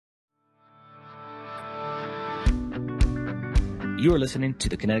you are listening to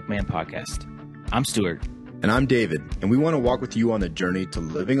the Kinetic Man Podcast. I'm Stuart. And I'm David, and we want to walk with you on the journey to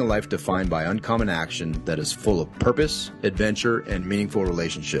living a life defined by uncommon action that is full of purpose, adventure, and meaningful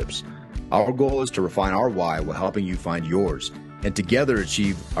relationships. Our goal is to refine our why while helping you find yours, and together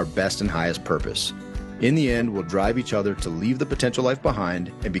achieve our best and highest purpose. In the end, we'll drive each other to leave the potential life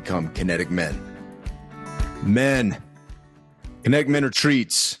behind and become kinetic men. Men. Kinetic Men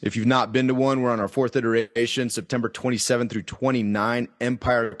Retreats. If you've not been to one, we're on our 4th iteration, September 27 through 29,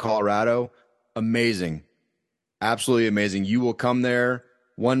 Empire, Colorado. Amazing. Absolutely amazing. You will come there,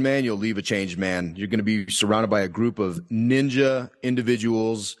 one man, you'll leave a changed man. You're going to be surrounded by a group of ninja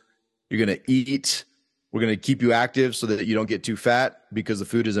individuals. You're going to eat. We're going to keep you active so that you don't get too fat because the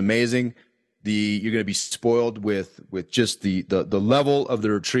food is amazing. You're going to be spoiled with just the level of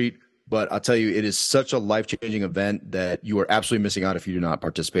the retreat. But I'll tell you, it is such a life-changing event that you are absolutely missing out if you do not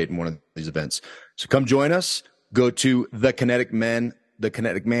participate in one of these events. So come join us. Go to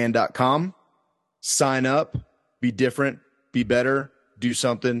thekineticman.com. Sign up. Be different, be better, do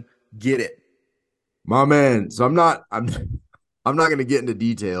something, get it. My man. So I'm not going to get into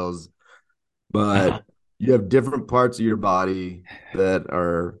details, but you have different parts of your body that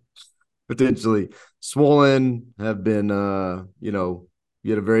are potentially swollen, have been,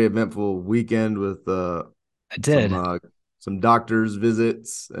 you had a very eventful weekend with I did. some doctor's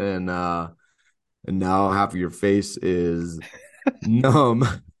visits, and now half of your face is numb,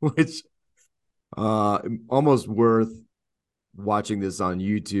 which almost worth watching this on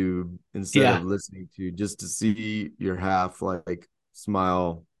YouTube instead of listening to, just to see your half like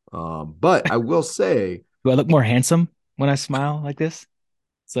smile. But I will say, do I look more handsome when I smile like this?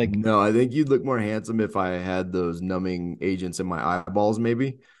 It's like, no, I think you'd look more handsome if I had those numbing agents in my eyeballs,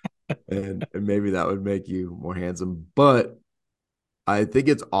 maybe. and maybe that would make you more handsome. But I think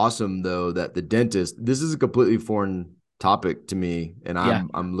it's awesome though that the dentist, this is a completely foreign topic to me, and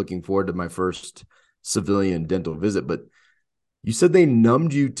I'm looking forward to my first civilian dental visit. But you said they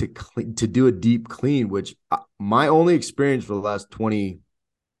numbed you to do a deep clean, which my only experience for the last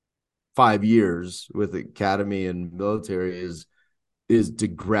 25 years with academy and military is to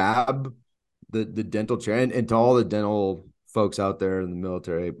grab the dental chair. And to all the dental folks out there in the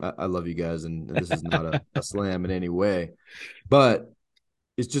military, I love you guys, and this is not a slam in any way, but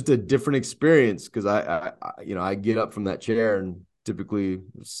it's just a different experience because I get up from that chair and typically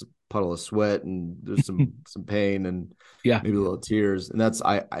it's a puddle of sweat and there's some pain and maybe a little tears, and that's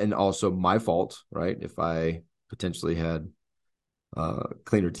and also my fault, right? If I potentially had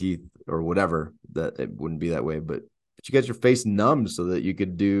cleaner teeth or whatever, that it wouldn't be that way. But you got your face numbed so that you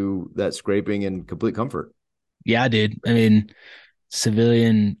could do that scraping in complete comfort. Yeah, dude. I mean,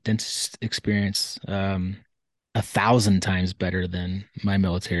 civilian dentist experience, 1,000 times better than my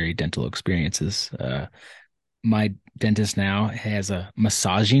military dental experiences. My dentist now has a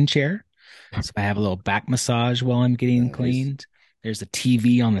massaging chair, so I have a little back massage while I'm getting cleaned. There's a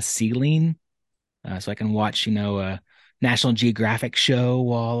TV on the ceiling, so I can watch, a National Geographic show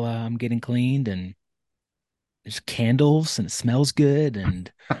while I'm getting cleaned, and there's candles and it smells good,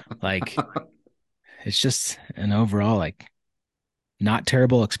 and like it's just an overall not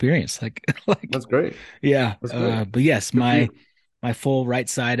terrible experience. Like That's great. Yeah. That's great. But yes, my full right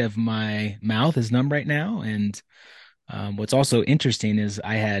side of my mouth is numb right now. And what's also interesting is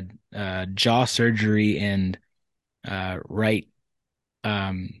I had jaw surgery and right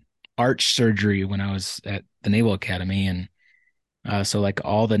arch surgery when I was at the Naval Academy. And so like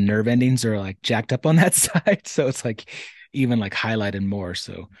all the nerve endings are like jacked up on that side. So it's like even like highlighted more.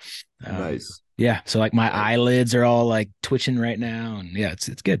 So nice. Yeah. So like my eyelids are all like twitching right now. And yeah,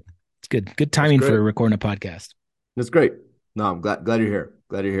 it's good. It's good. Good timing for recording a podcast. That's great. No, I'm glad you're here.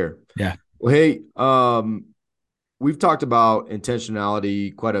 Glad you're here. Yeah. Well, hey, we've talked about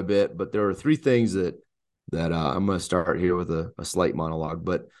intentionality quite a bit, but there are three things that I'm going to start here with a slight monologue,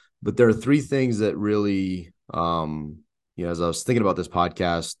 but there are three things that really, as I was thinking about this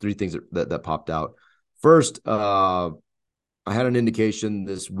podcast, three things that popped out. First, I had an indication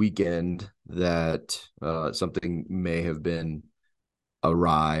this weekend that something may have been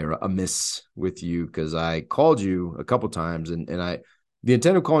awry or amiss with you, because I called you a couple times, and the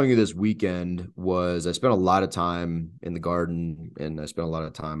intent of calling you this weekend was I spent a lot of time in the garden, and I spent a lot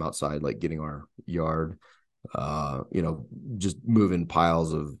of time outside, like getting our yard, just moving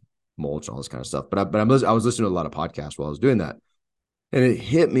piles of mulch, all this kind of stuff. But I was listening to a lot of podcasts while I was doing that, and it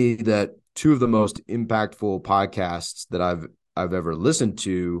hit me that two of the most impactful podcasts that I've ever listened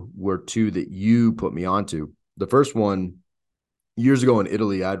to were two that you put me onto. The first one, years ago in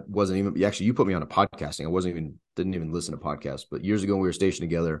Italy, you put me on a podcasting. Didn't even listen to podcasts, but years ago when we were stationed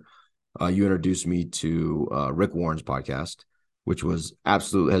together, you introduced me to Rick Warren's podcast. which was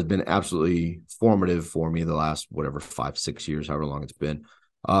absolutely has been absolutely formative for me the last whatever 5, 6 years, however long it's been.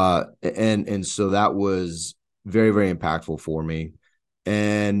 And so that was very, very impactful for me.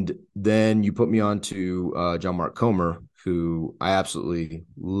 And then you put me on to John Mark Comer, who I absolutely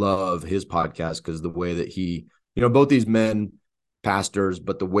love his podcast because the way that he, both these men, pastors,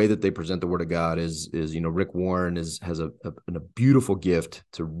 but the way that they present the word of God is Rick Warren has a beautiful gift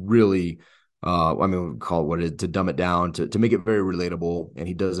to really I mean, we call it what it is, to dumb it down, to make it very relatable. And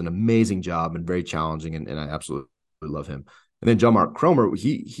he does an amazing job and very challenging. And I absolutely love him. And then John Mark Comer,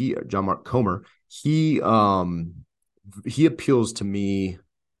 he appeals to me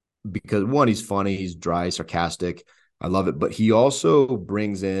because one, he's funny, he's dry, sarcastic. I love it. But he also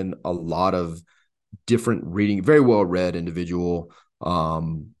brings in a lot of different reading, very well read individual.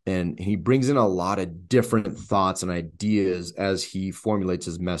 And he brings in a lot of different thoughts and ideas as he formulates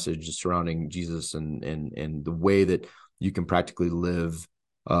his message surrounding Jesus and the way that you can practically live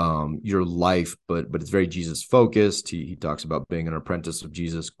your life, but it's very Jesus focused. He talks about being an apprentice of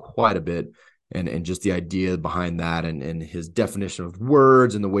Jesus quite a bit, and just the idea behind that, and his definition of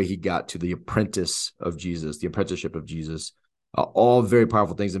words and the way he got to the apprentice of Jesus, the apprenticeship of Jesus, all very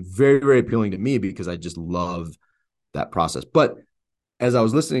powerful things and very, very appealing to me because I just love that process. But as I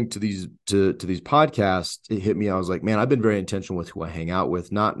was listening to these podcasts, it hit me. I was like, man, I've been very intentional with who I hang out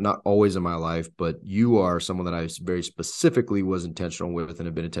with. Not always in my life, but you are someone that I very specifically was intentional with and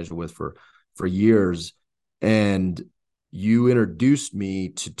have been intentional with for years. And you introduced me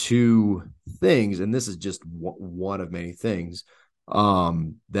to two things, and this is just one of many things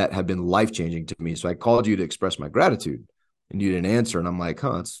that have been life changing to me. So I called you to express my gratitude, and you didn't answer, and I'm like,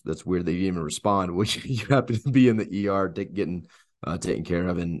 huh, that's weird that you didn't even respond. Which you happen to be in the ER getting taken care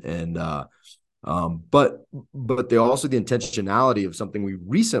of, but they also the intentionality of something we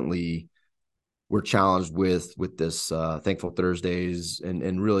recently were challenged with this Thankful Thursdays,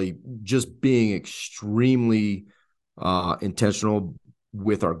 and really just being extremely intentional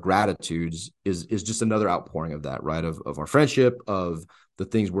with our gratitudes is just another outpouring of that, right? Of our friendship, of the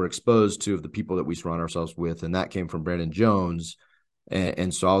things we're exposed to, of the people that we surround ourselves with, and that came from Brandon Jones.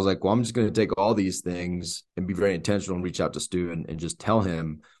 And so I was like, well, I'm just going to take all these things and be very intentional and reach out to Stu and just tell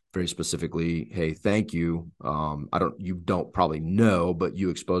him very specifically, hey, thank you. You don't probably know, but you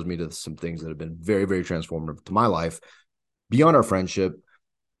exposed me to some things that have been very, very transformative to my life beyond our friendship,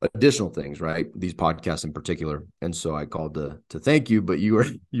 additional things, right? These podcasts in particular. And so I called to thank you, but you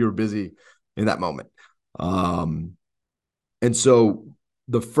were busy in that moment. And so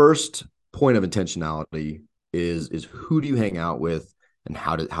the first point of intentionality is who do you hang out with, and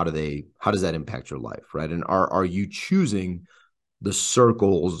how does that impact your life, right? And are you choosing the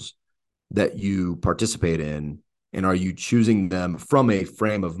circles that you participate in, and are you choosing them from a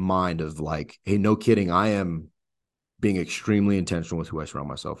frame of mind of like, hey, no kidding, I am being extremely intentional with who I surround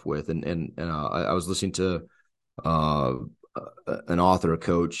myself with. I was listening to uh, an author, a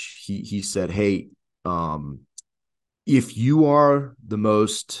coach. He said, hey, if you are the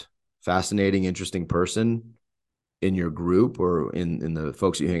most fascinating, interesting person in your group or in the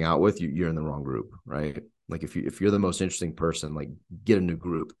folks you hang out with, you're in the wrong group, right? Like if you're the most interesting person, like get a new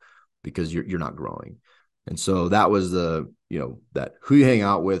group because you're not growing. And so that was that who you hang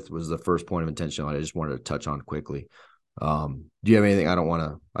out with was the first point of intentionality. I just wanted to touch on quickly. Do you have anything? I don't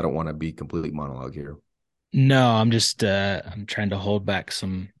want to be complete monologue here. No, I'm trying to hold back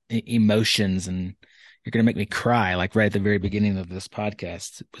some emotions, and you're gonna make me cry like right at the very beginning of this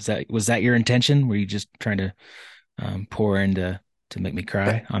podcast. Was that your intention? Were you just trying to pour into to make me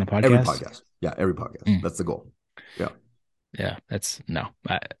cry on a Every podcast? podcast. Yeah, every podcast. Mm, That's the goal. Yeah. yeah, that's no.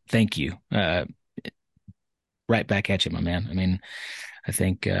 Thank you. Right back at you, my man. I mean, I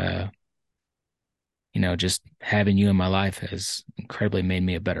think just having you in my life has incredibly made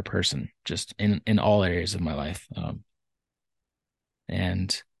me a better person, just in all areas of my life.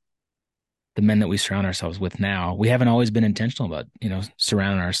 And the men that we surround ourselves with now, we haven't always been intentional about,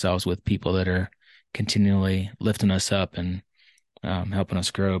 surrounding ourselves with people that are continually lifting us up and helping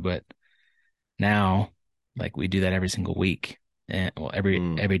us grow. But now, like we do that every single week, and well, every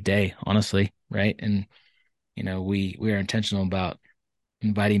Mm, every day, honestly, right? And we are intentional about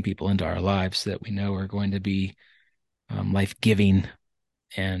inviting people into our lives that we know are going to be life giving,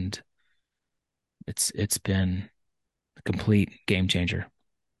 and it's been a complete game changer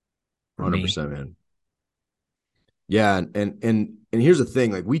for me. 100%, man. Yeah, and here's the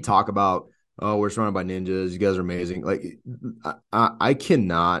thing, like we talk about, oh, we're surrounded by ninjas, you guys are amazing. Like I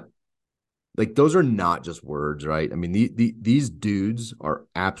cannot, like those are not just words, right? I mean, these dudes are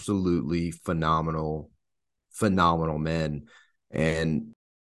absolutely phenomenal men. And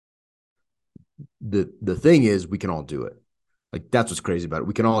the thing is we can all do it. Like that's what's crazy about it.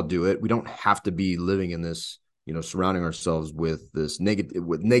 We can all do it. We don't have to be living in this, surrounding ourselves with this negative,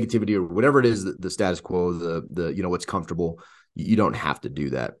 with negativity or whatever it is, the status quo, the what's comfortable. You don't have to do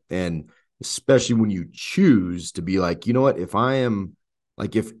that. And especially when you choose to be like, you know what, if I am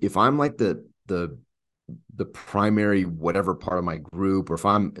like, if I'm like the primary whatever part of my group, or if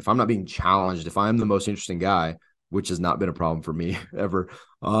I'm not being challenged, if I'm the most interesting guy, which has not been a problem for me ever.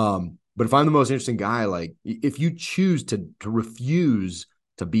 But if I'm the most interesting guy, like if you choose to refuse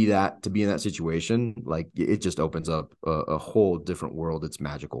to be in that situation, like it just opens up a whole different world. It's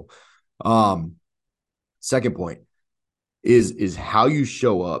magical. Um, Second point is how you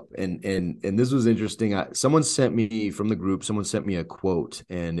show up, and this was interesting. Someone sent me from the group, someone sent me a quote,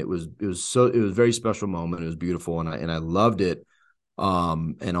 and it was a very special moment. It was beautiful, and I loved it.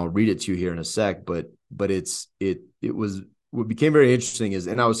 And I'll read it to you here in a sec, but it was what became very interesting is,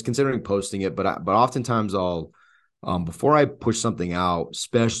 and I was considering posting it, but oftentimes I'll before I push something out,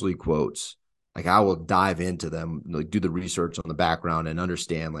 especially quotes, like I will dive into them, like do the research on the background and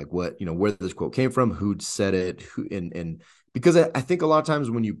understand like what, where this quote came from, who said it, who, and because I think a lot of times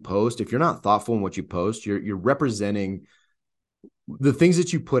when you post, if you're not thoughtful in what you post, you're representing the things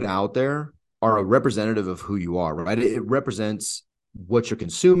that you put out there are a representative of who you are, right? It represents what you're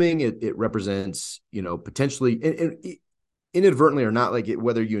consuming. It represents, potentially inadvertently or not, like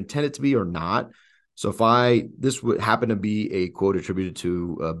whether you intend it to be or not. So this would happen to be a quote attributed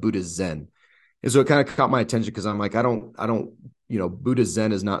to Buddhist Zen. And so it kind of caught my attention because I'm like, I don't, Buddhist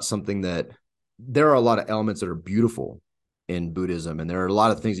Zen is not something that there are a lot of elements that are beautiful in Buddhism. And there are a lot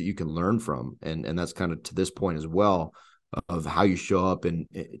of things that you can learn from. And that's kind of to this point as well of how you show up and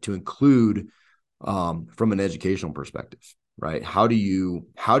to include from an educational perspective, right? How do you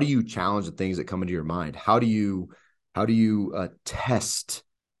challenge the things that come into your mind? How do you test?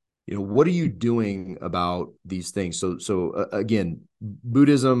 What are you doing about these things? So again,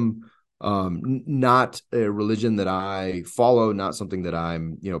 Buddhism, not a religion that I follow, not something that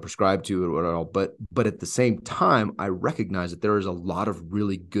I'm prescribed to at all. But at the same time, I recognize that there is a lot of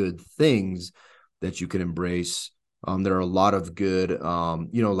really good things that you can embrace. There are a lot of good,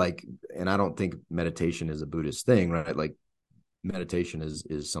 like, and I don't think meditation is a Buddhist thing, right? Like meditation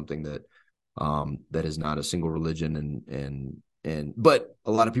is something that is not a single religion, and but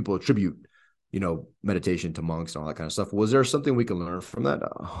a lot of people attribute meditation to monks and all that kind of stuff. Was there something we can learn from that?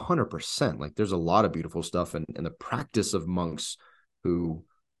 100%. Like there's a lot of beautiful stuff in the practice of monks who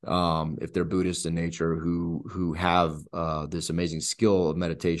if they're Buddhist in nature, who have this amazing skill of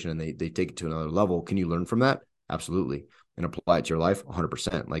meditation, and they take it to another level. Can you learn from that? Absolutely. And apply it to your life?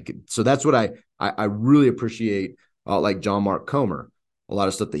 100%. Like, so that's what I really appreciate, like John Mark Comer. A lot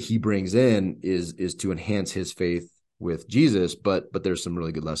of stuff that he brings in is to enhance his faith with Jesus, but there's some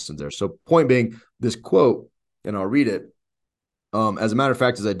really good lessons there. So point being, this quote, and I'll read it. As a matter of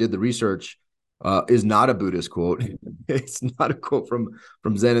fact, as I did the research, is not a Buddhist quote. It's not a quote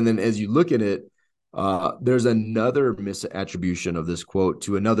from Zen. And then as you look at it, there's another misattribution of this quote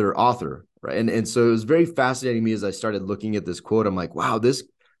to another author, right? And so it was very fascinating to me as I started looking at this quote. I'm like, wow, this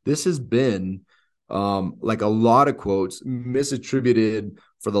has been like a lot of quotes misattributed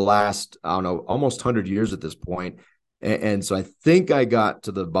for the last, I don't know, almost 100 years at this point. And so I think I got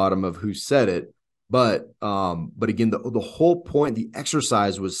to the bottom of who said it. But again, the whole point, the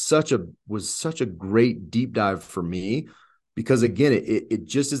exercise was such a great deep dive for me, because again, it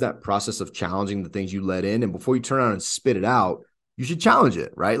just is that process of challenging the things you let in, and before you turn around and spit it out, you should challenge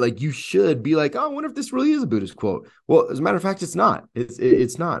it, right? Like you should be like, oh, I wonder if this really is a Buddhist quote. Well, as a matter of fact, it's not.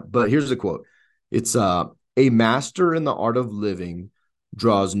 It's not. But here's the quote. It's a master in the art of living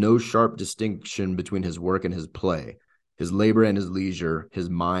draws no sharp distinction between his work and his play, his labor and his leisure, his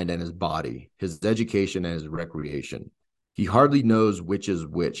mind and his body, his education and his recreation. He hardly knows which is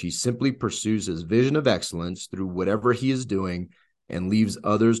which. He simply pursues his vision of excellence through whatever he is doing and leaves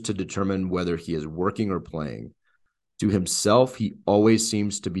others to determine whether he is working or playing. To himself, he always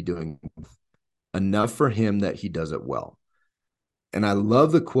seems to be doing enough for him that he does it well. And I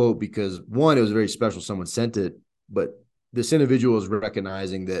love the quote because, one, it was very special. Someone sent it, but this individual is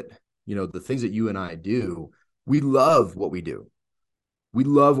recognizing that, the things that you and I do, we love what we do. We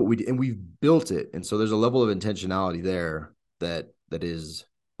love what we do, and we've built it. And so there's a level of intentionality there that is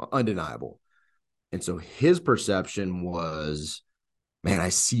undeniable. And so his perception was, man, I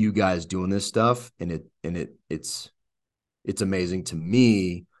see you guys doing this stuff, and it's amazing to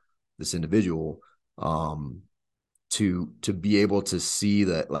me, this individual, to be able to see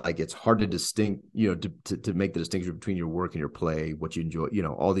that, like, it's hard to distinct, to make the distinction between your work and your play, what you enjoy,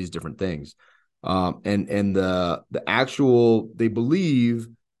 all these different things. And the actual, they believe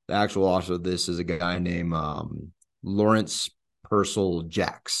the actual author of this is a guy named Lawrence Purcell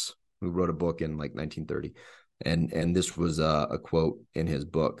Jacks, who wrote a book in like 1930, and this was a quote in his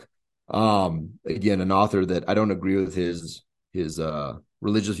book. Again, an author that I don't agree with his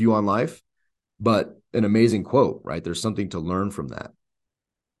religious view on life, but an amazing quote, right? There's something to learn from that.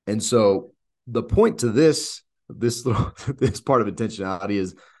 And so the point to this little this part of intentionality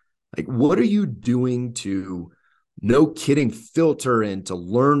is like, what are you doing to, no kidding, filter and to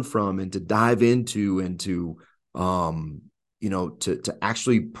learn from and to dive into and to, to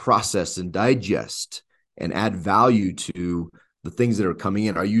actually process and digest and add value to the things that are coming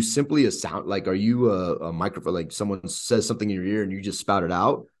in? Are you simply a sound, like, are you a microphone, like someone says something in your ear and you just spout it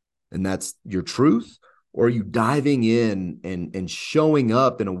out and that's your truth? Or are you diving in and showing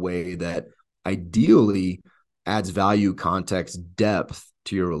up in a way that ideally adds value, context, depth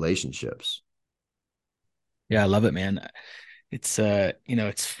to your relationships? Yeah, I love it, man. It's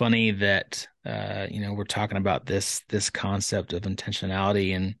funny that we're talking about this concept of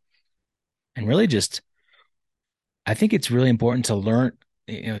intentionality and really just I think it's really important to learn,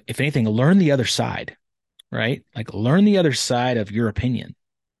 if anything, learn the other side, right? Like learn the other side of your opinion.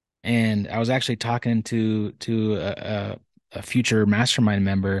 And I was actually talking to a future mastermind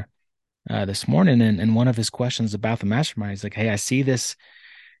member this morning, and one of his questions about the mastermind is like, "Hey, I see this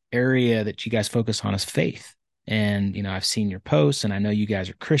area that you guys focus on is faith, and I've seen your posts, and I know you guys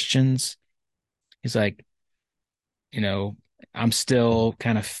are Christians." He's like, you know, "I'm still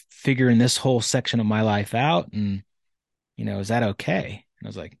kind of figuring this whole section of my life out, and is that okay?" And I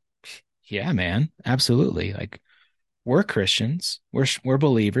was like, "Yeah, man, absolutely. Like, we're Christians, we're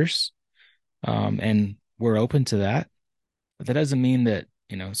believers, and we're open to that." But that doesn't mean that,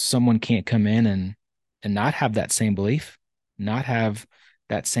 someone can't come in and not have that same belief, not have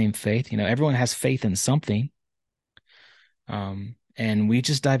that same faith. Everyone has faith in something. And we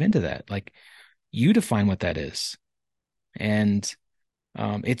just dive into that. Like, you define what that is. And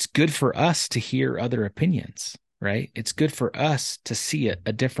it's good for us to hear other opinions, right? It's good for us to see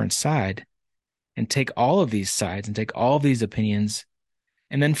a different side and take all of these sides and take all of these opinions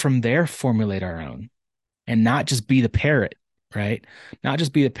and then from there formulate our own, and not just be the parrot, right? Not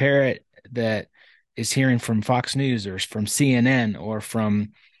just be the parrot that is hearing from Fox News or from CNN or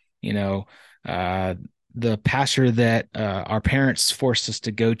from, you know, uh, the pastor that our parents forced us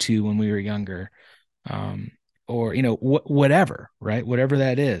to go to when we were younger, um, or whatever, right? Whatever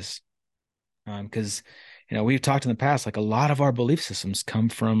that is, because we've talked in the past, like a lot of our belief systems come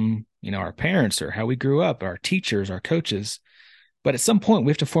from our parents or how we grew up, our teachers, our coaches. But at some point,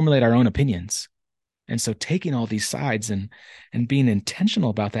 we have to formulate our own opinions, and so taking all these sides and being intentional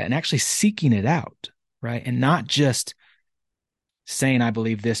about that and actually seeking it out, right? And not just saying I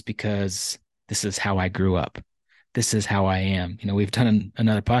believe this because this is how I grew up. This is how I am. We've done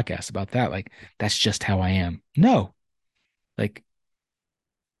another podcast about that. Like, that's just how I am. No, like,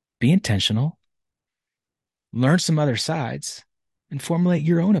 be intentional, learn some other sides, and formulate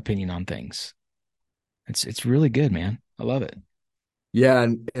your own opinion on things. It's really good, man. I love it. Yeah,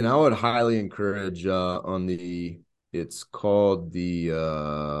 and I would highly encourage on the it's called the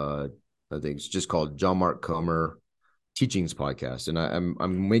I think it's just called John Mark Comer Teachings Podcast. And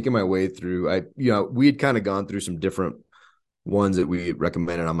I'm making my way through. We had kind of gone through some different ones that we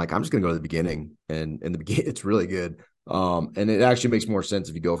recommended. I'm like, I'm just gonna go to the beginning, and in the beginning it's really good. And it actually makes more sense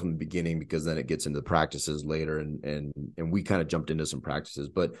if you go from the beginning, because then it gets into the practices later, and we kind of jumped into some practices.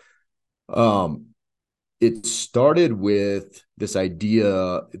 But um it started with this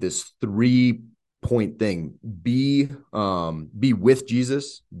idea, this 3 point thing: be with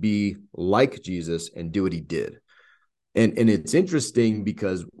Jesus, be like Jesus, and do what he did. And it's interesting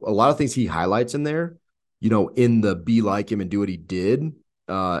because a lot of things he highlights in there, in the be like him and do what he did,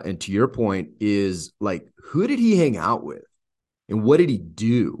 and to your point, is like, who did he hang out with and what did he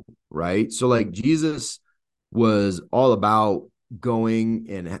do? Right. So like Jesus was all about going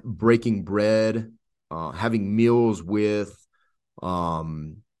and breaking bread, having meals with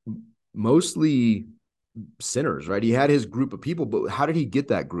um, mostly sinners, right? He had his group of people, but how did he get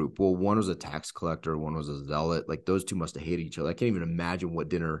that group? Well, one was a tax collector, one was a zealot. Like, those two must have hated each other. I can't even imagine what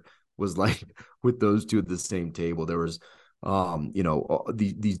dinner was like with those two at the same table. There was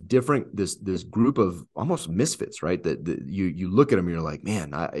these different, this group of almost misfits, right? That you look at them and you're like,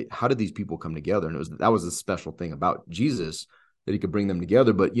 man, how did these people come together? And that was a special thing about Jesus, that he could bring them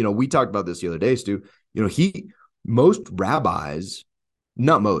together. But we talked about this the other day, Stu. Most rabbis,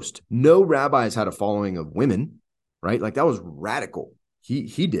 not most, no rabbis had a following of women, right? Like, that was radical.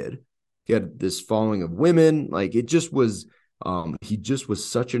 He did. He had this following of women. Like, it just was. He just was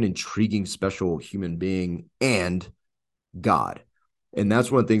such an intriguing, special human being and God. And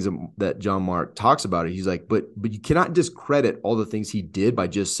that's one of the things that John Mark talks about it. He's like, but you cannot discredit all the things he did by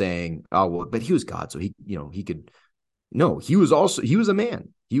just saying, oh well, but he was God, so he could. No, he was a man.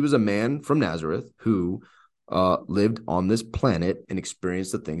 He was a man from Nazareth who lived on this planet and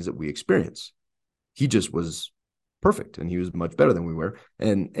experienced the things that we experience. He just was perfect, and he was much better than we were.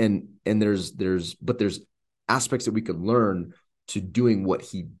 And there's aspects that we could learn to doing what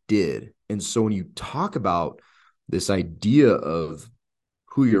he did. And so when you talk about this idea of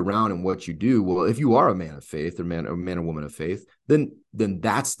who you're around and what you do, well, if you are a man of faith or man or woman of faith, then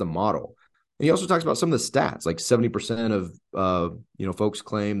that's the model. And he also talks about some of the stats, like 70% of folks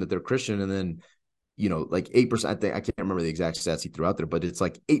claim that they're Christian, and then like 8%. I can't remember the exact stats he threw out there, but it's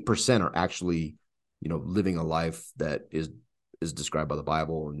like 8% are actually living a life that is described by the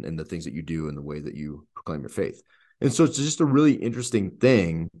Bible, and the things that you do and the way that you proclaim your faith. And so it's just a really interesting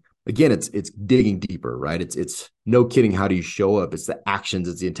thing. Again, it's digging deeper, right? It's no kidding. How do you show up? It's the actions.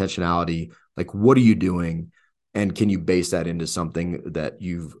 It's the intentionality. Like, what are you doing? And can you base that into something that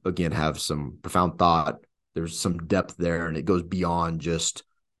you've, again, have some profound thought? There's some depth there, and it goes beyond just,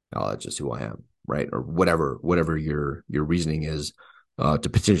 oh, that's just who I am, right? Or whatever your reasoning is, to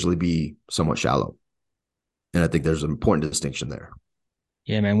potentially be somewhat shallow. And I think there's an important distinction there.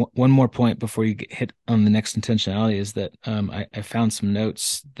 Yeah, man. One more point before you get hit on the next intentionality is that I found some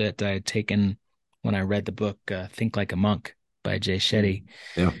notes that I had taken when I read the book Think Like a Monk by Jay Shetty.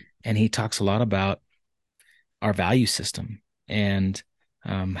 Yeah. And he talks a lot about our value system and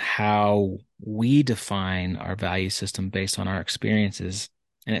how we define our value system based on our experiences.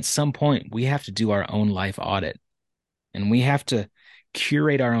 And at some point, we have to do our own life audit, and we have to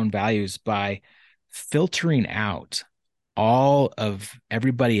curate our own values by filtering out all of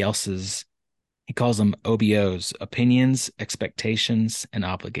everybody else's, he calls them OBOs, opinions, expectations, and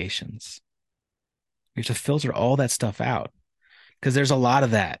obligations. We have to filter all that stuff out because there's a lot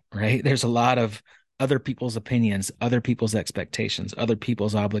of that, right? There's a lot of other people's opinions, other people's expectations, other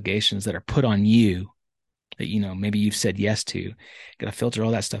people's obligations that are put on you that, maybe you've said yes to. You got to filter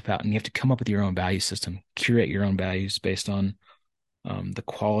all that stuff out, and you have to come up with your own value system, curate your own values based on the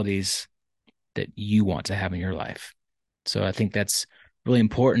qualities that you want to have in your life. So I think that's really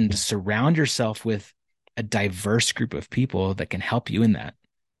important to surround yourself with a diverse group of people that can help you in that.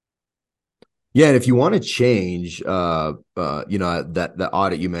 Yeah, and if you want to change, that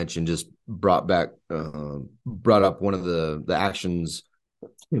audit you mentioned just brought up one of the actions,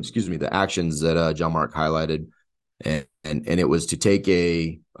 excuse me, the actions that John Mark highlighted, and it was to take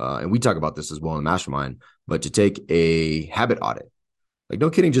and we talk about this as well in the mastermind, but to take a habit audit. Like, no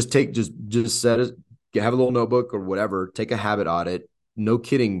kidding, just set it, have a little notebook or whatever, take a habit audit. No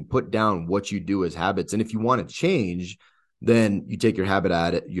kidding, put down what you do as habits, and if you want to change, then you take your habit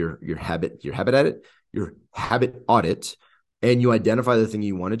audit, your habit audit, and you identify the thing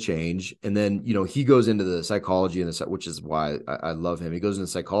you want to change. And then he goes into the psychology, and which is why I love him. He goes into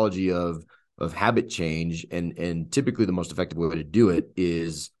the psychology of habit change, and typically the most effective way to do it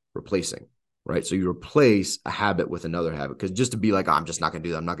is replacing. Right. So you replace a habit with another habit, because just to be like, oh, I'm just not going to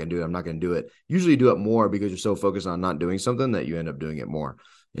do that, I'm not going to do it, I'm not going to do it. Usually you do it more because you're so focused on not doing something that you end up doing it more.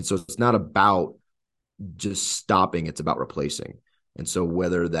 And so it's not about just stopping, it's about replacing. And so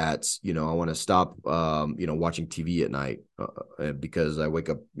whether that's, I want to stop, watching TV at night because I wake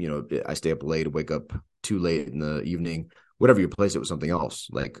up, I stay up late, wake up too late in the evening, whatever, you replace it with something else.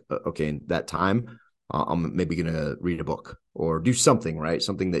 Like, okay, in that time, I'm maybe going to read a book or do something, right?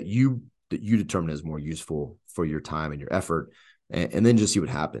 Something that you determine is more useful for your time and your effort, and then just see what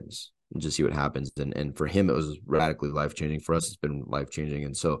happens. And for him, it was radically life-changing. For us, it's been life-changing.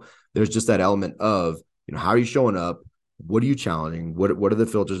 And so there's just that element of, how are you showing up? What are you challenging? What are the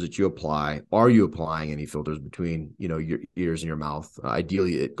filters that you apply? Are you applying any filters between, your ears and your mouth?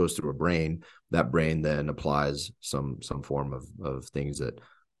 Ideally, it goes through a brain. That brain then applies some form of things that,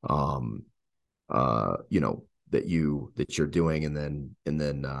 that you're doing, and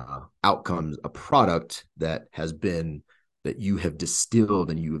then out comes a product that you have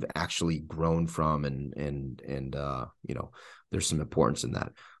distilled and you have actually grown from, and there's some importance in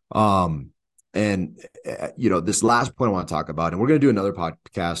that. This last point I want to talk about, and we're going to do another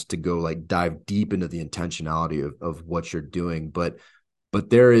podcast to go like dive deep into the intentionality of what you're doing, but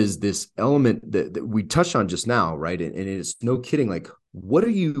there is this element that we touched on just now, right? And it's no kidding, like, what are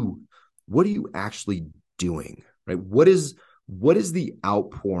you actually doing, right? What is the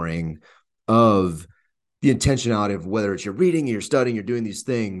outpouring of the intentionality of, whether it's you're reading, you're studying, you're doing these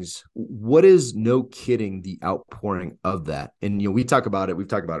things? What is, no kidding, the outpouring of that? And we've talked about it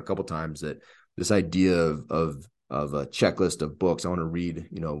a couple of times, that this idea of a checklist of books. I want to read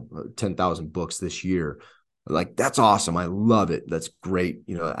 10,000 books this year. Like, that's awesome. I love it. That's great.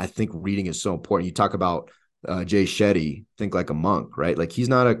 I think reading is so important. You talk about Jay Shetty, Think Like a Monk, right? Like, he's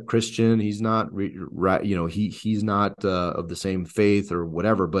not a Christian. He's not right. He's not of the same faith or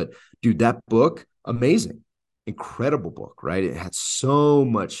whatever. But dude, that book, amazing, incredible book, right? It had so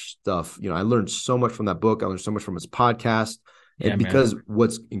much stuff. I learned so much from that book. I learned so much from his podcast. Yeah, And man. because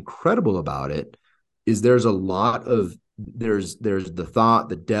what's incredible about it is there's the thought,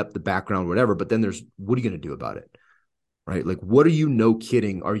 the depth, the background, whatever, but then there's, what are you going to do about it? Right? Like, what are you, no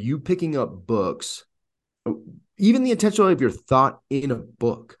kidding, are you picking up books, even the intentionality of your thought in a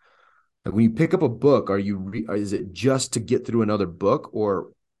book? Like, when you pick up a book, is it just to get through another book, or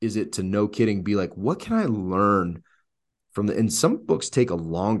is it to, no kidding, be like, what can I learn from the, and some books take a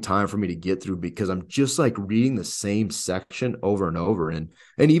long time for me to get through because I'm just like reading the same section over and over. And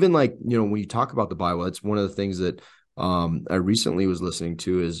even like, when you talk about the Bible, it's one of the things that I recently was listening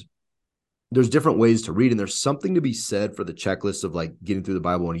to is, there's different ways to read, and there's something to be said for the checklist of like getting through the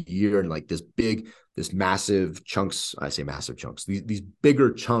Bible in a year, and like this massive chunks. I say massive chunks, these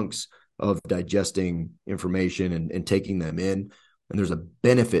bigger chunks of digesting information and taking them in. And there's a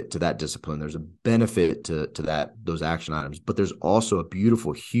benefit to that discipline. There's a benefit to those action items, but there's also a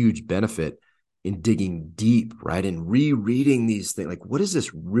beautiful, huge benefit in digging deep, right? And rereading these things. Like, what does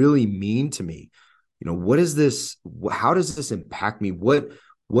this really mean to me? What is this? How does this impact me?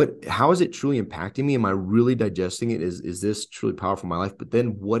 How is it truly impacting me? Am I really digesting it? Is this truly powerful in my life? But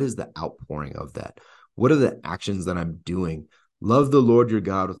then what is the outpouring of that? What are the actions that I'm doing? Love the Lord your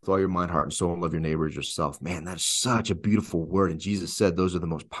God with all your mind, heart, and soul, and love your neighbor as yourself. Man, that's such a beautiful word. And Jesus said those are the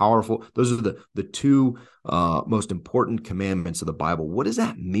most powerful, those are the two most important commandments of the Bible. What does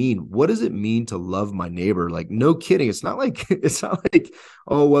that mean? What does it mean to love my neighbor? Like, no kidding. It's not like,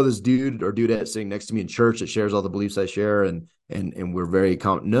 oh, well, this dude or dudette sitting next to me in church that shares all the beliefs I share, and we're very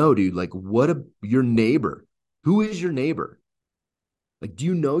no, dude. Like, your neighbor? Who is your neighbor? Like, do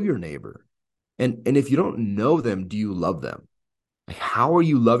you know your neighbor? And if you don't know them, do you love them? Like, how are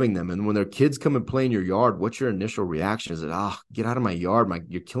you loving them? And when their kids come and play in your yard, what's your initial reaction? Is it, get out of my yard,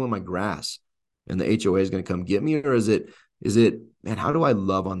 you're killing my grass, and the HOA is going to come get me? Or is it, man, how do I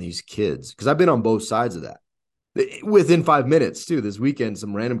love on these kids? Because I've been on both sides of that within 5 minutes too. This weekend,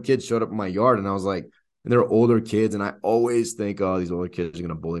 some random kids showed up in my yard, and I was like, and they're older kids, and I always think, oh, these older kids are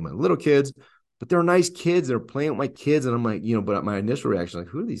going to bully my little kids, but they're nice kids. They're playing with my kids, and I'm like, but my initial reaction, like,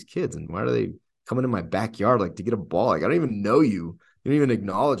 who are these kids, and why are they coming in my backyard like to get a ball? Like, I don't even know you. You don't even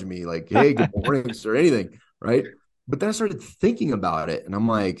acknowledge me. Like, hey, good morning, or anything, right? But then I started thinking about it, and I'm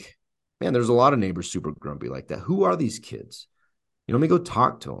like, man, there's a lot of neighbors super grumpy like that. Who are these kids? Let me go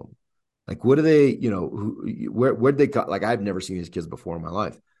talk to them. Like, what do they, where'd they got? Like, I've never seen these kids before in my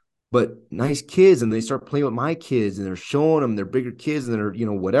life, but nice kids. And they start playing with my kids, and they're showing them they're bigger kids and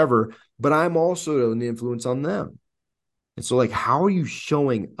they're, whatever. But I'm also an influence on them. And so, like, how are you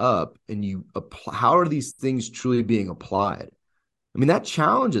showing up, and how are these things truly being applied? I mean, that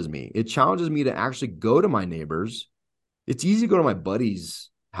challenges me. It challenges me to actually go to my neighbors. It's easy to go to my buddies'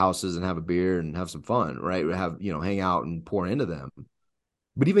 houses and have a beer and have some fun, right? Hang out and pour into them.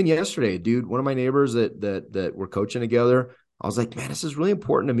 But even yesterday, dude, one of my neighbors that were coaching together, I was like, man, this is really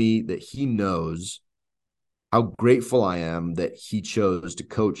important to me that he knows how grateful I am that he chose to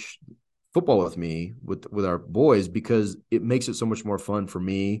coach football with me with our boys, because it makes it so much more fun for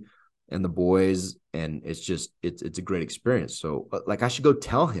me and the boys, and it's a great experience. So like, I should go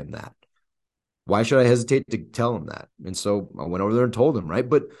tell him that. Why should I hesitate to tell him that? And so I went over there and told him, right?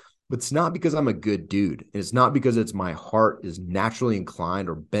 But it's not because I'm a good dude. And it's not because it's my heart is naturally inclined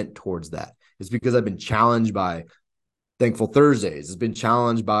or bent towards that. It's because I've been challenged by Thankful Thursdays. It's been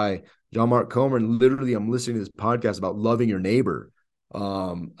challenged by John Mark Comer. And literally, I'm listening to this podcast about loving your neighbor.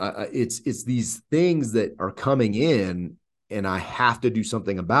 It's these things that are coming in, and I have to do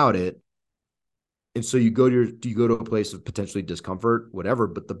something about it. And so you go to a place of potentially discomfort, whatever,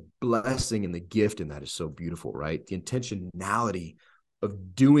 but the blessing and the gift in that is so beautiful, right? The intentionality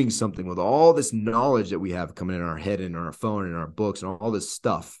of doing something with all this knowledge that we have coming in our head and in our phone and in our books and all this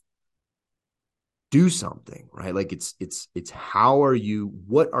stuff. Do something, right? Like, it's how are you,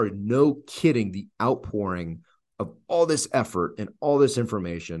 what are, no kidding, the outpouring of all this effort and all this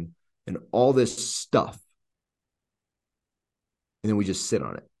information and all this stuff. And then we just sit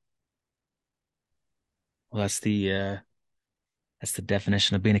on it. Well, that's the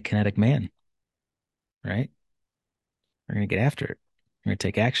definition of being a kinetic man, right? We're gonna get after it. We're gonna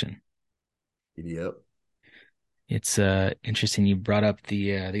take action. Yep. It's interesting you brought up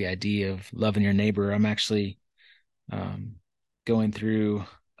the idea of loving your neighbor. I'm actually um going through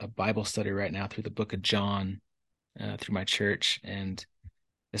a Bible study right now through the book of John through my church. And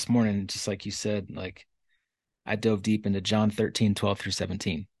this morning, just like you said, like I dove deep into John 13, 12 through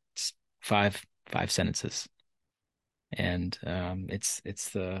 17. It's five sentences. And it's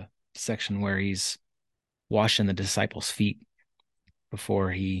the section where he's washing the disciples' feet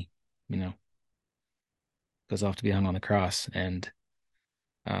before he, you know, goes off to be hung on the cross. And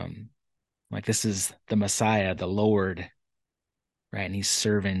um, like this is the Messiah, the Lord, right? And he's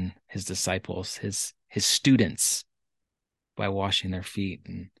serving his disciples, his students by washing their feet.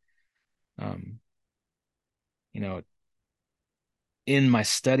 And um, you know, in my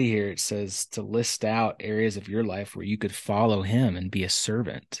study here, it says to list out areas of your life where you could follow him and be a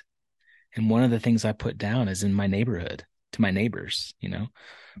servant. And one of the things I put down is in my neighborhood to my neighbors.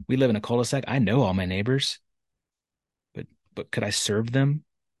 We live in a cul-de-sac. I know all my neighbors, but could I serve them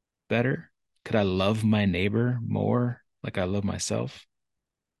better? Could I love my neighbor more like I love myself?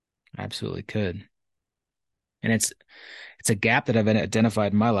 I absolutely could. And it's a gap that I've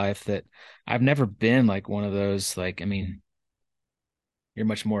identified in my life that I've never been like one of those, like, I mean, you're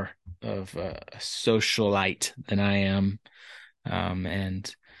much more of a socialite than I am.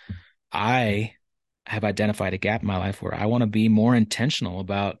 And I have identified a gap in my life where I want to be more intentional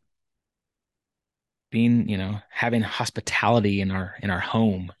about being, having hospitality in our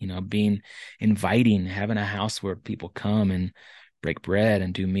home, being inviting, having a house where people come and break bread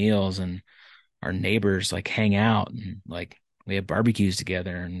and do meals, and our neighbors like hang out, and like we have barbecues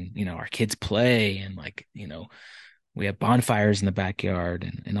together, and our kids play, and like we have bonfires in the backyard,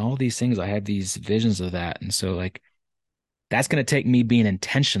 and all these things. I have these visions of that. And so like that's going to take me being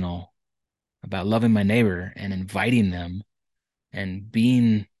intentional about loving my neighbor and inviting them and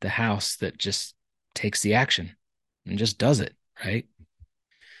being the house that just takes the action and just does it, right?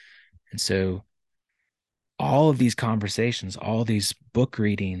 And so all of these conversations, all these book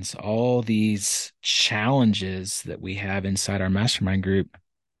readings, all these challenges that we have inside our mastermind group,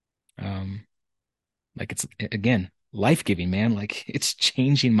 um, like it's again life-giving, man. Like it's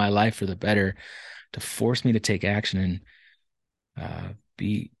changing my life for the better to force me to take action and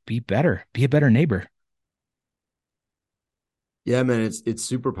be better, be a better neighbor. Yeah, man, it's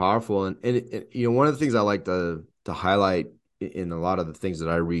super powerful, and one of the things I like to highlight in a lot of the things that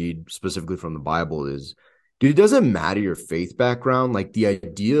I read specifically from the Bible is, dude, it doesn't matter your faith background. Like the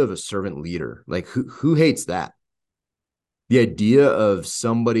idea of a servant leader, like who hates that? The idea of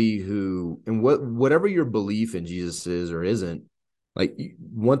somebody who, and whatever your belief in Jesus is or isn't, like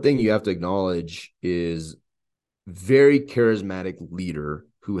one thing you have to acknowledge is very charismatic leader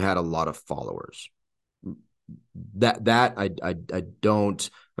who had a lot of followers. That I don't.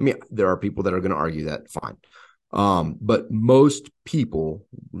 I mean, there are people that are going to argue that, fine. But most people,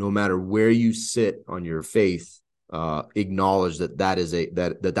 no matter where you sit on your faith, acknowledge that is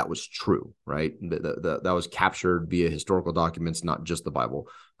that was true, right? That was captured via historical documents, not just the Bible.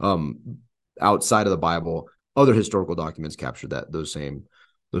 Outside of the Bible, other historical documents capture those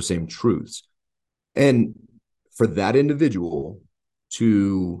same truths. And for that individual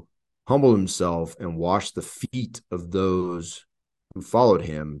to humble himself and wash the feet of those who followed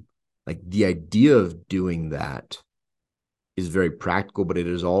him, like the idea of doing that is very practical, but it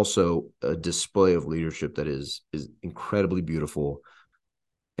is also a display of leadership that is incredibly beautiful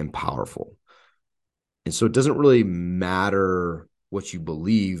and powerful. And so it doesn't really matter what you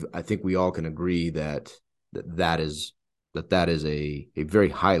believe. I think we all can agree that is a very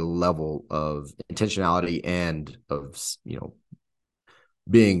high level of intentionality and of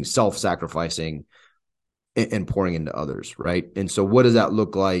being self-sacrificing and pouring into others, right? And so what does that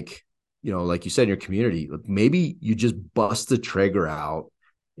look like? Like you said, in your community, maybe you just bust the Traeger out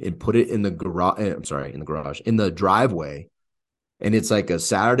and put it in the garage. I'm sorry, in the driveway. And it's like a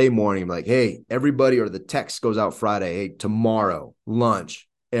Saturday morning, like, hey, everybody, or the text goes out Friday, hey, tomorrow, lunch,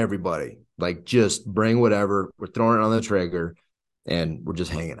 everybody, like just bring whatever. We're throwing it on the Traeger and we're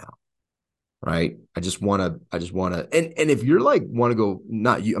just hanging out. Right. I just want to, and if you're like, want to go,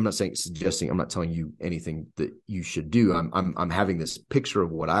 not you, I'm not suggesting, I'm not telling you anything that you should do. I'm having this picture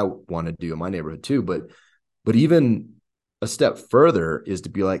of what I want to do in my neighborhood too. But even a step further is to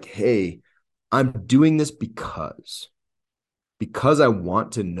be like, hey, I'm doing this because I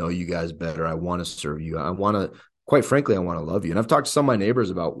want to know you guys better. I want to serve you. Quite frankly, I want to love you. And I've talked to some of my neighbors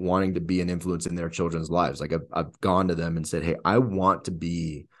about wanting to be an influence in their children's lives. Like I've gone to them and said, hey, I want to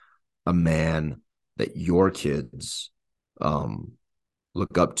be a man that your kids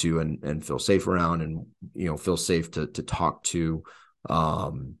look up to and feel safe around, and feel safe to talk to. I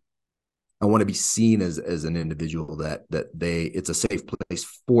want to be seen as an individual that it's a safe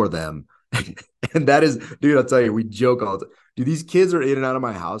place for them. And that is, dude, I'll tell you, we joke all the time. Dude, these kids are in and out of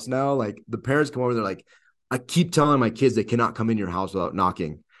my house now. Like the parents come over, they're like, I keep telling my kids they cannot come in your house without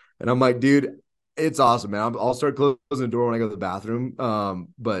knocking. And I'm like, dude, it's awesome, man. I'll start closing the door when I go to the bathroom.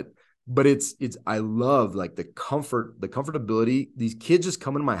 But it's I love like the comfortability. These kids just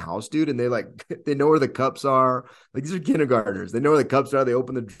come into my house, dude, and they like they know where the cups are. Like these are kindergartners. They know where the cups are. They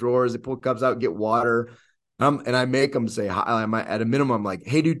open the drawers, they pull cups out, get water. And I make them say hi. I might, at a minimum, I'm like,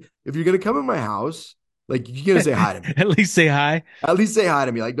 hey, dude, if you're gonna come in my house, like you're gonna say hi to me. At least say hi. At least say hi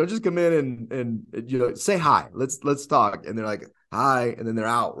to me. Like, don't just come in and say hi. Let's talk. And they're like, hi, and then they're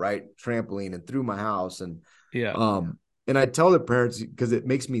out, right? Trampoline and through my house. Yeah. And I tell the parents because it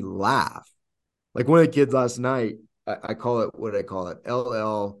makes me laugh. Like one of the kids last night, I call it what did I call it?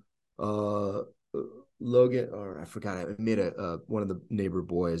 LL Logan, or I forgot. I made a one of the neighbor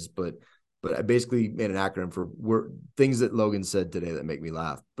boys, but I basically made an acronym for things that Logan said today that make me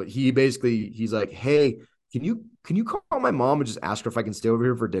laugh. But he's like, hey, can you call my mom and just ask her if I can stay over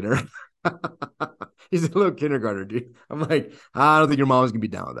here for dinner? He's a little kindergartner, dude. I'm like, I don't think your mom's gonna be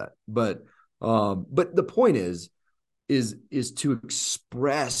down with that. But the point is to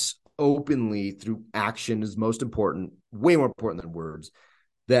express openly through action is most important, way more important than words,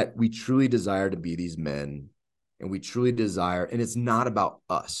 that we truly desire to be these men, and we truly desire, and it's not about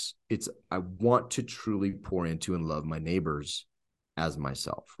us. It's I want to truly pour into and love my neighbors as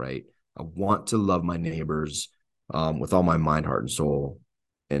myself, right? I want to love my neighbors with all my mind, heart, and soul,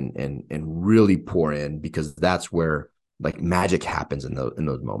 and really pour in, because that's where like magic happens in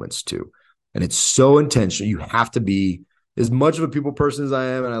those moments too. And it's so intentional. You have to be as much of a people person as I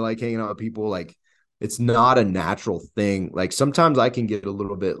am, and I like hanging out with people. Like it's not a natural thing. Like sometimes I can get a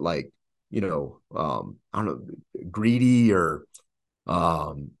little bit like, I don't know, greedy, or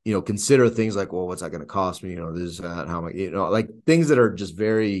consider things like, well, what's that going to cost me? This, that, how am I, like things that are just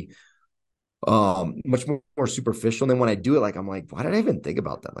very much more superficial. And then when I do it, like I'm like, why did I even think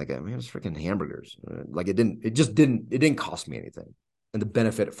about that? Like, I mean, it was freaking hamburgers. Like it didn't cost me anything, and the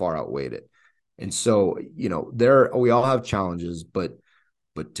benefit far outweighed it. And so, we all have challenges, but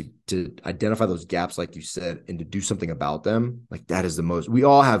to identify those gaps, like you said, and to do something about them, like that is the most. We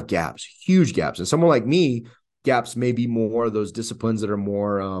all have gaps, huge gaps, and someone like me, gaps may be more of those disciplines that are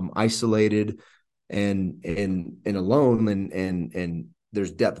more isolated and alone, and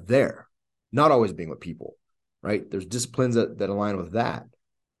there's depth there. Not always being with people, right? There's disciplines that align with that,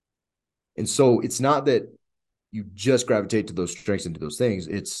 and so it's not that you just gravitate to those strengths and to those things.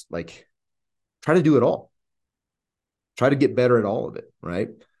 It's like try to do it all. Try to get better at all of it, right?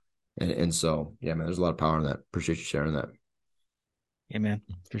 And so, yeah, man, there's a lot of power in that. Appreciate you sharing that. Yeah, man,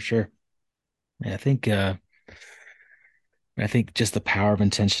 for sure. Yeah, I think just the power of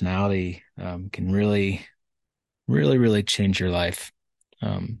intentionality can really, really, really change your life.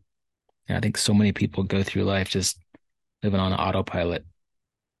 Um, and I think so many people go through life just living on autopilot,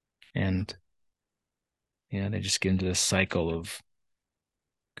 and they just get into this cycle of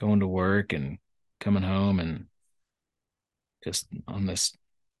going to work and coming home and just on this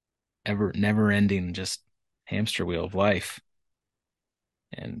ever never ending just hamster wheel of life.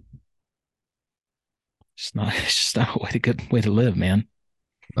 And it's just not a good way to live, man.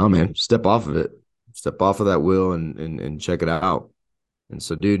 Oh man, step off of it. Step off of that wheel and check it out. And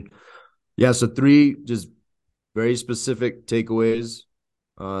so, dude, yeah, so three just very specific takeaways.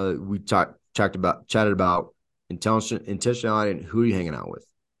 We chatted about intentionality and who are you hanging out with.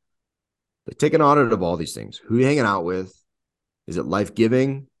 Like, take an audit of all these things. Who are you hanging out with? Is it life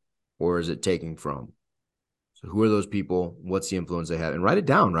giving or is it taking from? So who are those people? What's the influence they have? And write it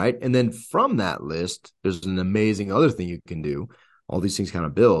down, right? And then from that list, there's an amazing other thing you can do. All these things kind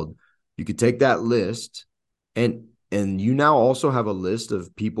of build. You could take that list and you now also have a list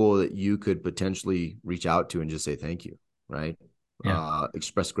of people that you could potentially reach out to and just say thank you, right? Yeah.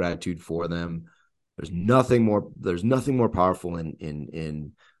 Express gratitude for them. There's nothing more powerful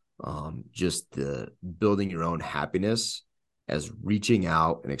in just the building your own happiness as reaching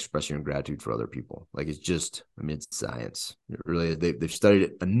out and expressing your gratitude for other people. Like it's just, I mean, it's science. It really, they've studied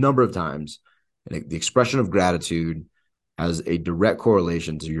it a number of times, and the expression of gratitude has a direct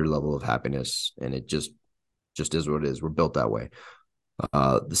correlation to your level of happiness, and it just is what it is. We're built that way.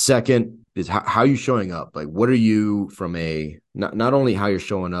 The second is how you showing up. Like, what are you from a not only how you're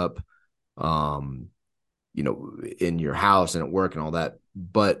showing up, um, in your house and at work and all that,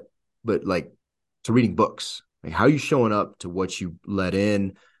 but like to reading books. Like how are you showing up to what you let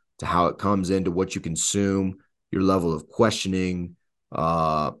in, to how it comes into what you consume, your level of questioning,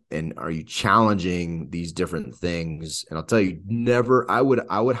 and are you challenging these different things? And I'll tell you, I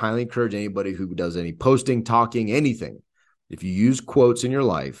would highly encourage anybody who does any posting, talking, anything. If you use quotes in your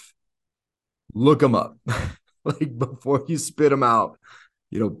life, look them up. Like before you spit them out,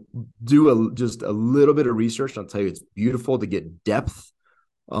 do just a little bit of research. I'll tell you, it's beautiful to get depth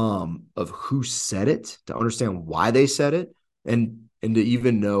of who said it, to understand why they said it, and to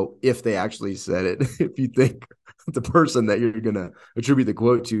even know if they actually said it. If you think the person that you're gonna attribute the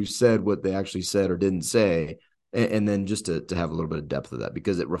quote to said what they actually said or didn't say, and then just to have a little bit of depth of that,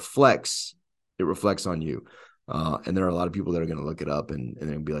 because it reflects on you. And there are a lot of people that are going to look it up and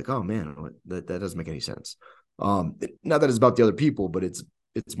then be like, oh man, that doesn't make any sense. Not that it's about the other people, but it's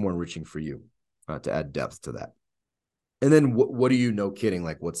more enriching for you to add depth to that. And then what do you know, kidding?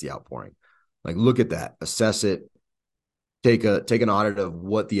 Like, what's the outpouring? Like, look at that, assess it, take an audit of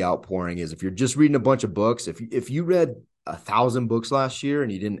what the outpouring is. If you're just reading a bunch of books, if you read 1,000 books last year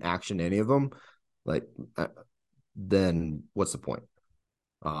and you didn't action any of them, like, then what's the point?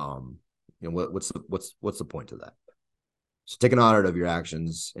 What's the point of that? So take an audit of your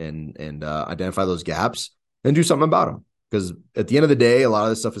actions and identify those gaps and do something about them. Because at the end of the day, a lot of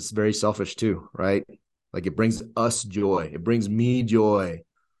this stuff is very selfish too, right? Like, it brings us joy. It brings me joy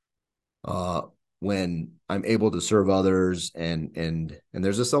when I'm able to serve others, and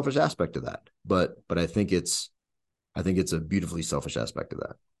there's a selfish aspect to that. But I think it's a beautifully selfish aspect of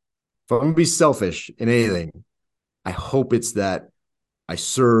that. If I'm gonna be selfish in anything, I hope it's that I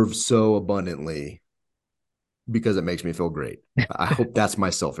serve so abundantly because it makes me feel great. I hope that's my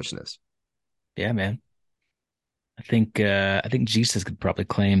selfishness. Yeah, man. I think Jesus could probably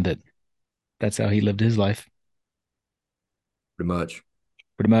claim that that's how he lived his life. Pretty much.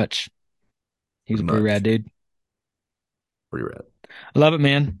 Pretty much. He was Pretty a pretty rad much. dude. Pretty rad. I love it,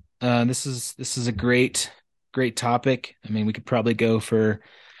 man. This is a great topic. I mean, we could probably go for a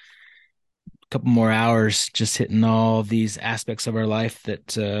couple more hours just hitting all of these aspects of our life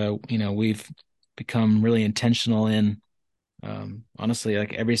that we've become really intentional in. Honestly,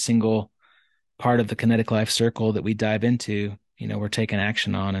 like every single part of the kinetic life circle that we dive into, we're taking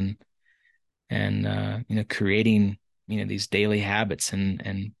action on and creating, these daily habits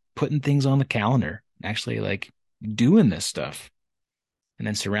and putting things on the calendar, actually like doing this stuff, and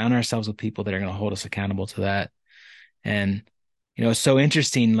then surround ourselves with people that are going to hold us accountable to that. And it's so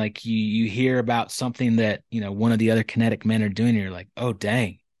interesting. Like you hear about something that one of the other kinetic men are doing, and you're like, oh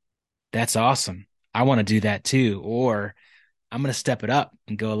dang, that's awesome. I want to do that too. Or I'm going to step it up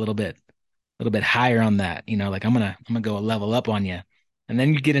and go a little bit higher on that. Like I'm gonna go a level up on you. And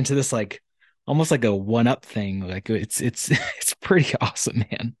then you get into this like almost like a one up thing. Like it's it's pretty awesome,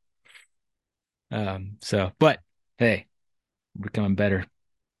 man. But hey, we're coming better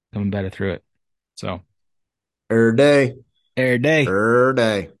through it. So Every day. every day. Every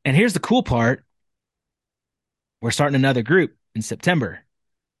day. And here's the cool part. We're starting another group in September.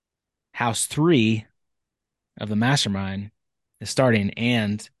 House 3 of the mastermind is starting,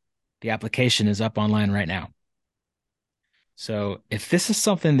 and the application is up online right now. So if this is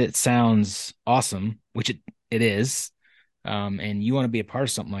something that sounds awesome, which it is, and you want to be a part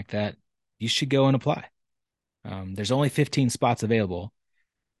of something like that, you should go and apply. There's only 15 spots available.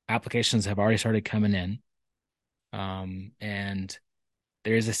 Applications have already started coming in. And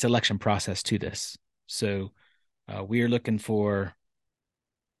there is a selection process to this. So we are looking for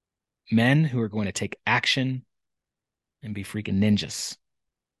men who are going to take action and be freaking ninjas.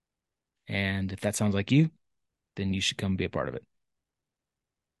 And if that sounds like you, then you should come be a part of it.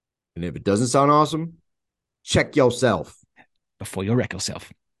 And if it doesn't sound awesome, check yourself Before you wreck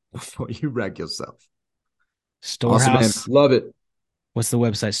yourself. before you wreck yourself. Awesome, man. Storehouse. Love it. What's the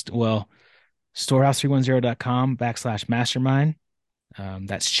website? Well, storehouse310.com/mastermind.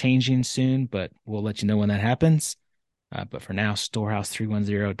 That's changing soon, but we'll let you know when that happens. But for now,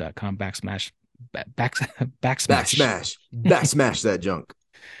 storehouse310.com backsmash. Backsmash. Backsmash that junk.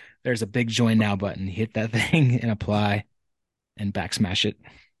 There's a big join now button. Hit that thing and apply and backsmash it.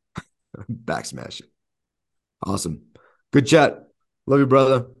 Backsmash it. Awesome. Good chat. Love you,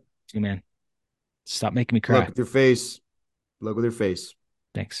 brother. You man. Stop making me Good luck cry. with your face. Good luck with your face.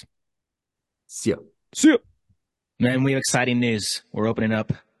 Thanks. See ya. See ya. Man, we have exciting news. We're opening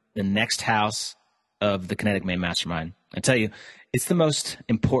up the next house of the Kinetic Man Mastermind. I tell you, it's the most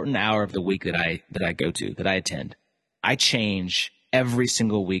important hour of the week that I go to, that I attend. I change every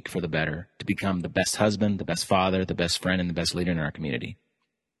single week for the better to become the best husband, the best father, the best friend, and the best leader in our community.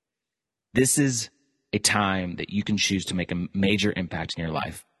 This is a time that you can choose to make a major impact in your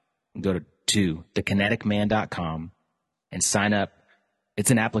life. Go to thekineticman.com and sign up.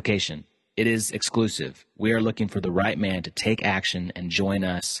 It's an application. It is exclusive. We are looking for the right man to take action and join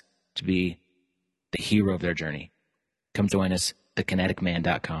us to be the hero of their journey. Come join us,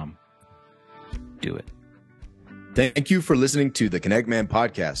 thekineticman.com. Do it. Thank you for listening to the Connect Man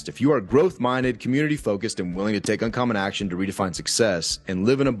podcast. If you are growth-minded, community-focused, and willing to take uncommon action to redefine success and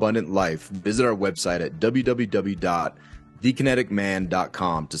live an abundant life, visit our website at www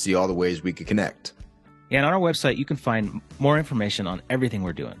thekineticman.com to see all the ways we could connect. And on our website, you can find more information on everything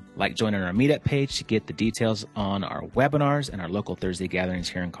we're doing, like joining our meetup page to get the details on our webinars and our local Thursday gatherings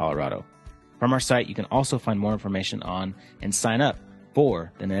here in Colorado. From our site, you can also find more information on and sign up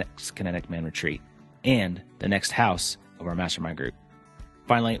for the next Kinetic Man retreat and the next house of our mastermind group.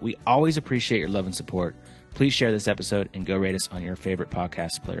 Finally, we always appreciate your love and support. Please share this episode and go rate us on your favorite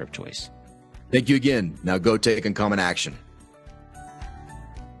podcast player of choice. Thank you again. Now go take uncommon action.